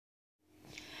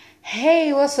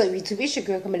Hey, what's up YouTube? It's your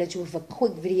girl coming at you with a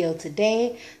quick video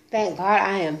today. Thank God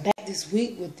I am back this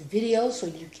week with the video, so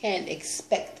you can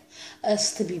expect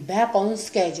us to be back on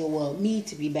schedule. Well, me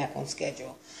to be back on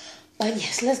schedule. But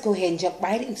yes, let's go ahead and jump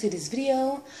right into this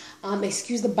video.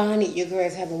 Excuse the bonnet. Your girl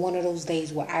is having one of those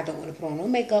days where I don't want to put on no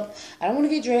makeup. I don't want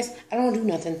to get dressed. I don't want to do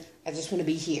nothing. I just want to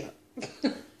be here.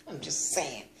 I'm just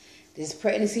saying. This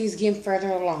pregnancy is getting further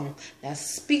along. Now,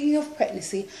 speaking of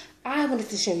pregnancy, I wanted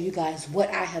to show you guys what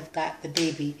I have got the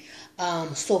baby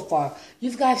so far.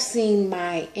 You guys seen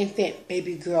my infant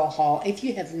baby girl haul. If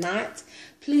you have not,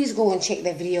 please go and check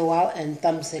that video out and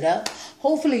thumbs it up.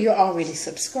 Hopefully, you're already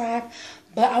subscribed.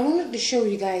 But I wanted to show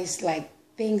you guys like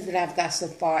things that I've got so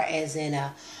far as in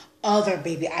other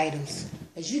baby items.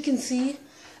 As you can see,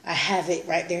 I have it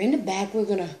right there in the back. We're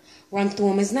going to run through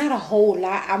them. It's not a whole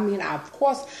lot. I mean, of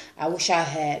course, I wish I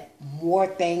had more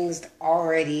things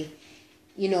already,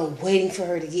 you know, waiting for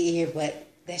her to get here. But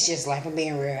that's just life. I'm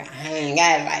being real. I ain't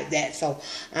got it like that. So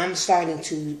I'm starting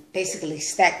to basically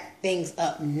stack things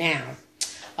up now.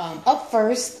 Up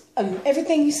first,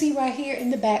 everything you see right here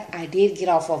in the back, I did get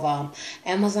off of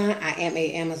Amazon. I am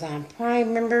a Amazon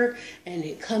Prime member, and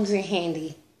it comes in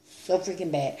handy so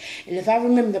freaking bad. And if I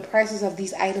remember the prices of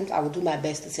these items, I will do my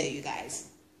best to tell you guys.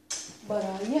 But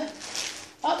yeah,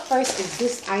 up first is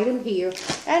this item here.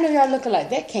 I know y'all looking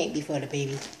like that can't be for the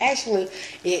baby. Actually,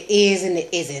 it is and it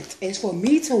isn't. It's for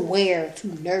me to wear to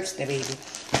nurse the baby.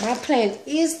 My plan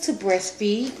is to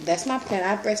breastfeed. That's my plan.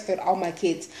 I breastfed all my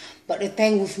kids. But the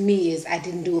thing with me is I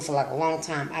didn't do it for like a long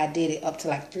time. I did it up to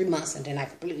like 3 months and then I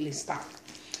completely stopped.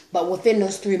 But within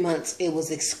those 3 months, it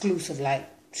was exclusive, like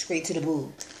straight to the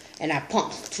boob. And I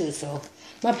pumped too, so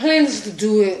my plan is to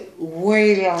do it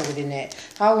way longer than that.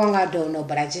 How long, I don't know,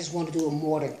 but I just want to do it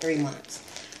more than 3 months.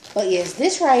 But yes,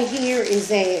 this right here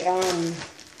is a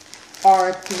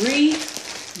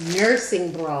R3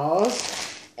 nursing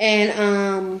bras. And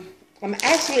I'm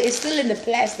actually, it's still in the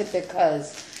plastic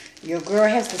because your girl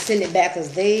has to send it back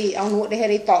because I don't know what the hell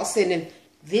they thought sending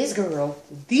this girl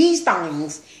these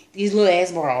things, these little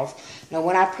ass bras. Now,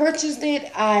 when I purchased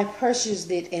it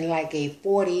in like a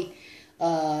 40,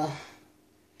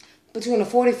 between a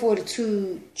 40,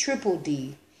 42 triple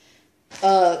D.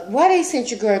 Why they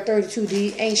sent your girl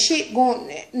 32D? Ain't shit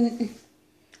going,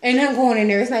 ain't nothing going in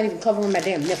there. It's not even covering my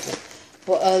damn nipple.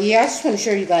 But yeah, I just want to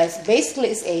show you guys. Basically,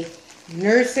 it's a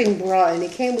nursing bra, and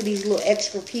it came with these little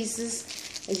extra pieces,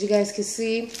 as you guys can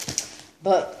see.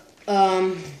 But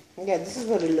yeah, this is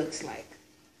what it looks like.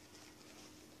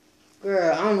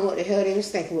 Girl, I don't know what the hell they was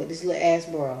thinking with this little ass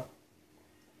bra.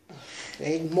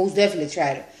 They most definitely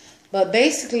tried it. But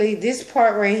basically, this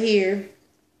part right here,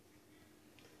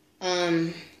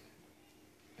 hold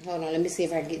on, let me see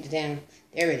if I can get it down.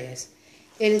 There it is.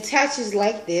 It attaches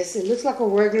like this. It looks like a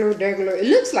regular, it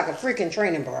looks like a freaking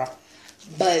training bra.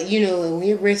 But, you know, when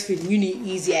you're breastfeeding, you need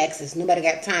easy access. Nobody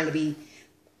got time to be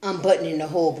unbuttoning the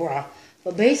whole bra.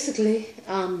 But basically,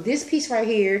 this piece right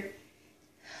here,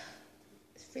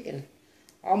 it's freaking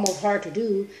almost hard to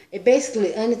do. It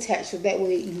basically unattached, so that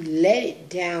way you let it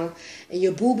down and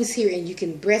your boob is here and you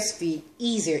can breastfeed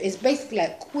easier. It's basically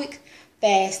like quick,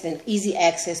 fast, and easy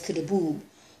access to the boob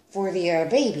for the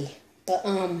baby. But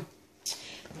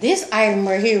this item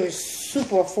right here is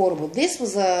super affordable. This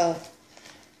was oh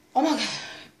my god,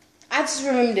 I just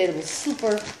remember that it was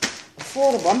super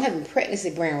affordable. I'm having pregnancy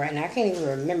brand right now. I can't even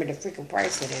remember the freaking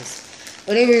price of this.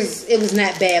 But it was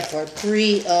not bad for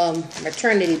 3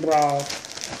 maternity bras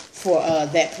for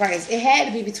that price. It had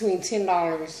to be between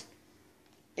 $10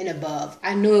 and above.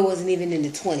 I know it wasn't even in the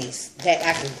 20s. That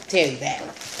I can tell you that.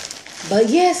 But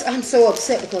yes, I'm so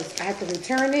upset because I have to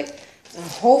return it. And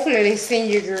hopefully they send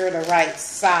your girl the right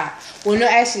size. Well, no,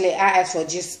 actually, I asked for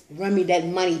just run me that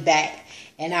money back.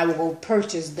 And I will go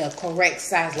purchase the correct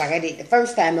size like I did the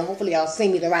first time. And hopefully y'all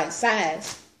send me the right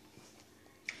size.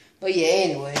 But yeah,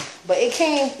 anyway. But it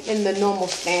came in the normal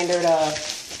standard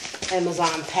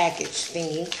Amazon package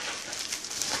thingy.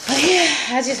 But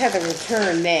yeah, I just have to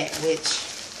return that, which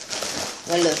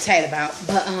I'm a little tight about.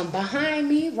 But behind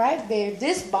me, right there,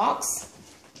 this box,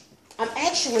 I'm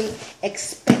actually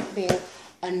expecting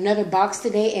another box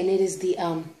today. And it is the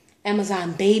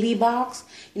Amazon baby box,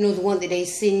 you know, the one that they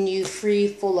send you free,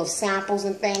 full of samples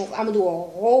and things. I'm gonna do a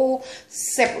whole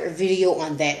separate video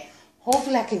on that.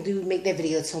 Hopefully I can make that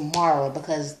video tomorrow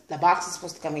because the box is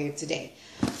supposed to come here today.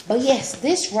 But yes,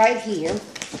 this right here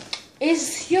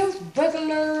is your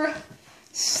regular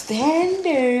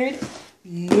standard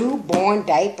newborn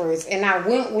diapers, and I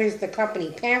went with the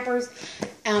company Pampers.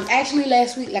 Actually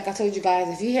last week, like I told you guys,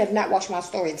 if you have not watched my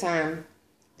story time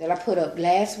that I put up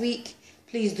last week,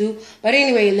 please do. But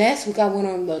anyway, last week I went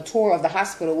on the tour of the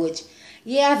hospital, which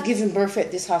Yeah, I've given birth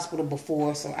at this hospital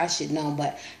before, so I should know,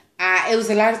 but it was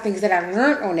a lot of things that I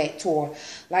learned on that tour.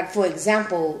 Like, for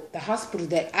example, the hospital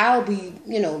that I'll be,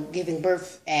 giving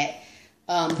birth at,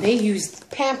 they used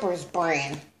Pampers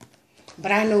brand.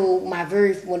 But I know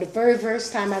the very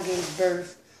first time I gave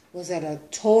birth was at a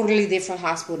totally different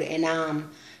hospital, and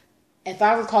if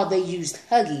I recall, they used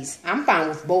Huggies. I'm fine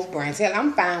with both brands. Hell,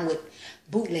 I'm fine with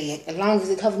bootleg as long as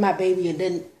it covers my baby and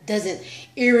then doesn't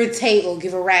irritate or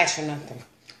give a rash or nothing.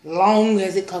 Long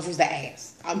as it covers the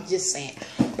ass. I'm just saying.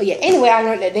 But yeah, anyway, I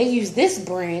learned that they use this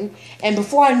brand, and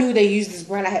before I knew they used this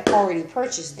brand, I had already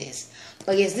purchased this.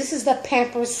 But yes, this is the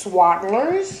Pampers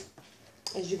Swaddlers,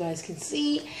 as you guys can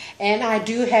see, and I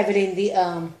do have it in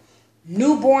the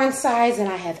newborn size, and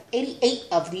I have 88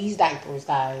 of these diapers,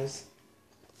 guys.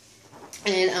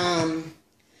 And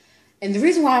the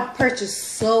reason why I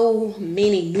purchased so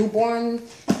many newborn,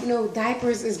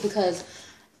 diapers is because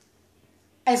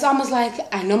it's almost like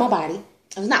I know my body.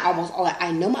 It's not almost,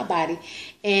 I know my body,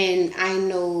 and I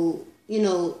know,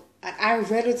 I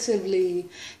relatively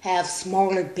have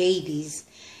smaller babies,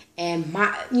 and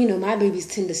my babies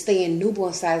tend to stay in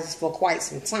newborn sizes for quite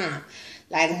some time,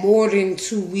 like more than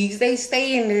 2 weeks. They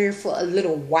stay in there for a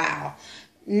little while.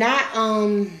 Not,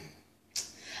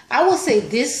 I will say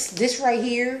this right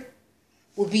here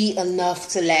will be enough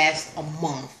to last a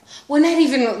month. Well, not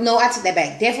even, no, I take that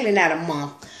back. Definitely not a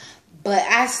month. But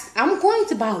I'm going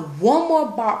to buy one more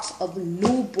box of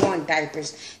newborn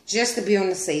diapers just to be on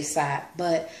the safe side.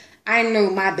 But I know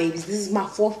my babies. This is my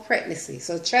 4th pregnancy.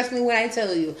 So trust me when I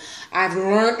tell you, I've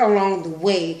learned along the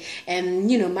way. And,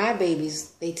 my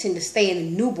babies, they tend to stay in the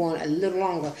newborn a little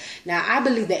longer. Now, I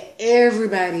believe that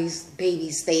everybody's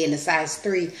babies stay in the size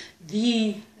 3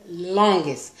 the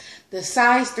longest. The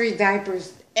size 3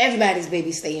 diapers, everybody's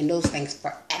babies stay in those things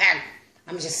forever.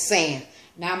 I'm just saying.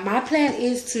 Now, my plan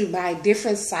is to buy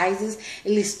different sizes,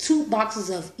 at least 2 boxes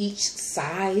of each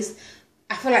size.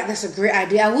 I feel like that's a great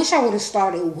idea. I wish I would have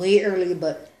started way earlier,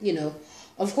 but,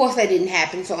 of course that didn't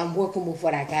happen. So I'm working with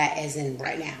what I got as in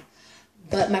right now.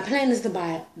 But my plan is to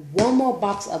buy one more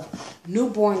box of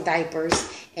newborn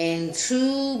diapers and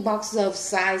 2 boxes of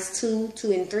size 2,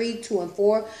 2 and 3, 2 and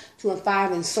 4, 2 and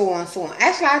 5, and so on, so on.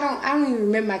 Actually, I don't even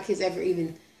remember my kids ever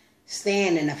even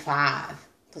staying in a 5.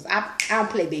 Because I don't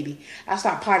play baby. I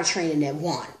start potty training at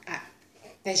 1.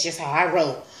 That's just how I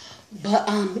roll. But,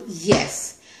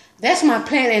 yes. That's my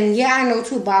plan. And, yeah, I know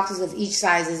 2 boxes of each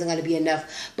size isn't going to be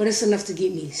enough. But it's enough to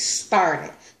get me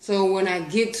started. So, when I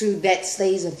get to that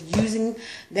stage of using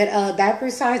that diaper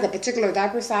size, that particular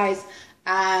diaper size,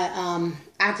 I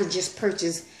could just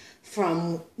purchase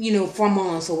from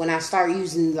on. So, when I start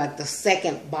using, like, the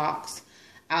 2nd box,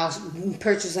 I'll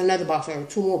purchase another box or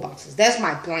 2 more boxes. That's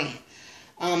my plan.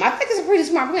 I think it's a pretty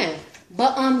smart plan.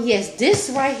 But, yes, this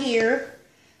right here,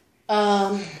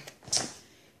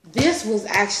 this was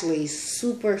actually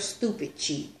super stupid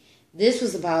cheap. This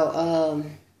was about, oh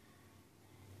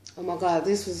my God,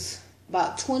 this was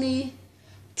about $22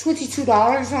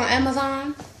 on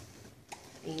Amazon.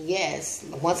 And yes,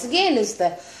 once again, it's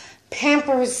the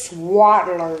Pampers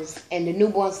Swaddlers and the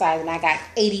newborn size, and I got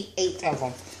 88 of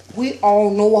them. We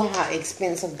all know how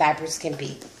expensive diapers can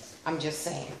be. I'm just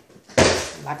saying.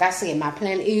 Like I said, my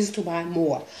plan is to buy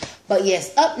more. But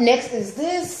yes, up next is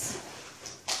this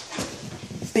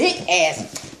big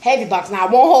ass heavy box. Now,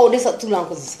 I won't hold this up too long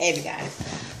because it's heavy, guys.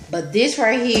 But this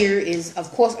right here is,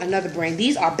 of course, another brand.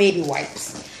 These are baby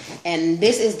wipes. And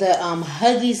this is the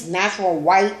Huggies Natural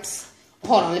Wipes.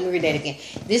 Hold on, let me read that again.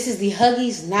 This is the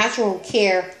Huggies Natural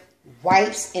Care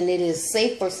Wipes. And it is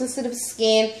safe for sensitive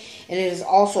skin. And it is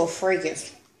also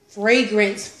fragrance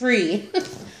free.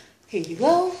 Here you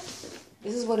go.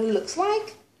 This is what it looks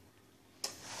like.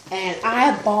 And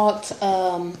I bought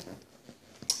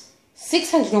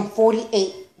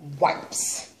 648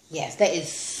 wipes. Yes, that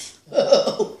is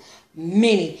so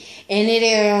many. And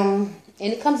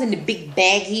it comes in the big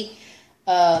baggie.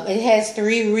 It has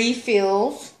 3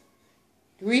 refills.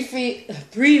 3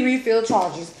 refill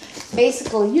charges.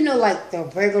 Basically, like the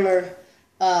regular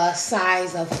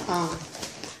size of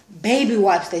baby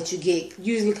wipes that you get.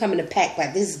 Usually come in a pack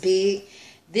like this big.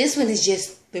 This one is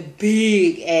just the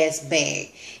big ass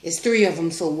bag. It's 3 of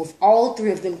them. So with all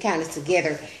 3 of them counted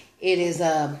together, it is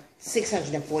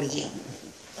 648.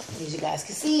 As you guys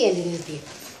can see, and it is the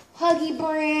Huggy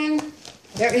brand.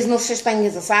 There is no such thing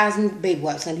as a size in baby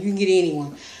wipes, and you can get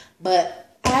anyone.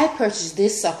 But I purchased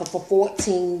this sucker for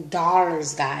 $14,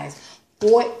 guys.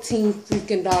 $14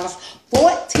 freaking dollars.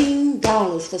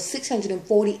 $14 for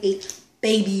 648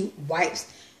 baby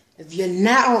wipes. If you're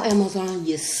not on Amazon,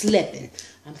 you're slipping.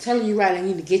 I'm telling you right, I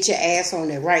need to get your ass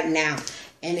on it right now.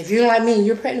 And if you're like me and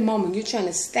you're a pregnant mom and you're trying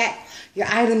to stack your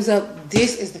items up,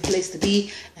 this is the place to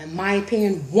be. In my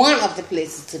opinion, one of the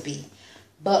places to be.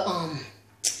 But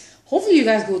hopefully you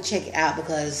guys go check it out,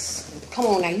 because come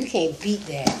on now, you can't beat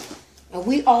that. And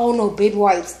we all know baby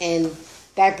wipes and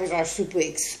diapers are super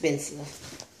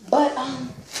expensive. But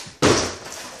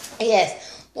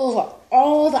yes, those are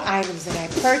all the items that I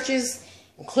purchased,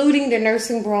 including the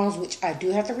nursing bras, which I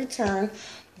do have to return.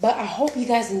 But I hope you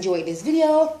guys enjoyed this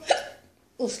video.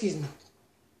 Oh, excuse me.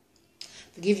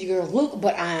 Forgive your girl look,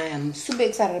 but I am super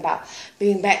excited about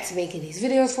being back to making these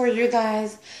videos for you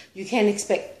guys. You can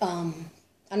expect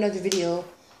another video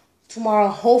tomorrow,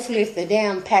 hopefully, if the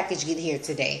damn package get here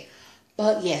today.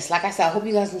 But yes, like I said, I hope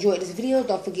you guys enjoyed this video.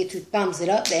 Don't forget to thumbs it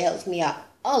up. That helps me out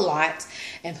a lot.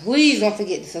 And please don't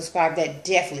forget to subscribe. That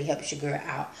definitely helps your girl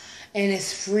out. And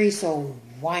it's free, so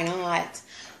why not?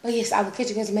 But yes, I will catch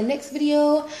you guys in my next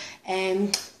video.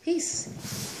 And peace.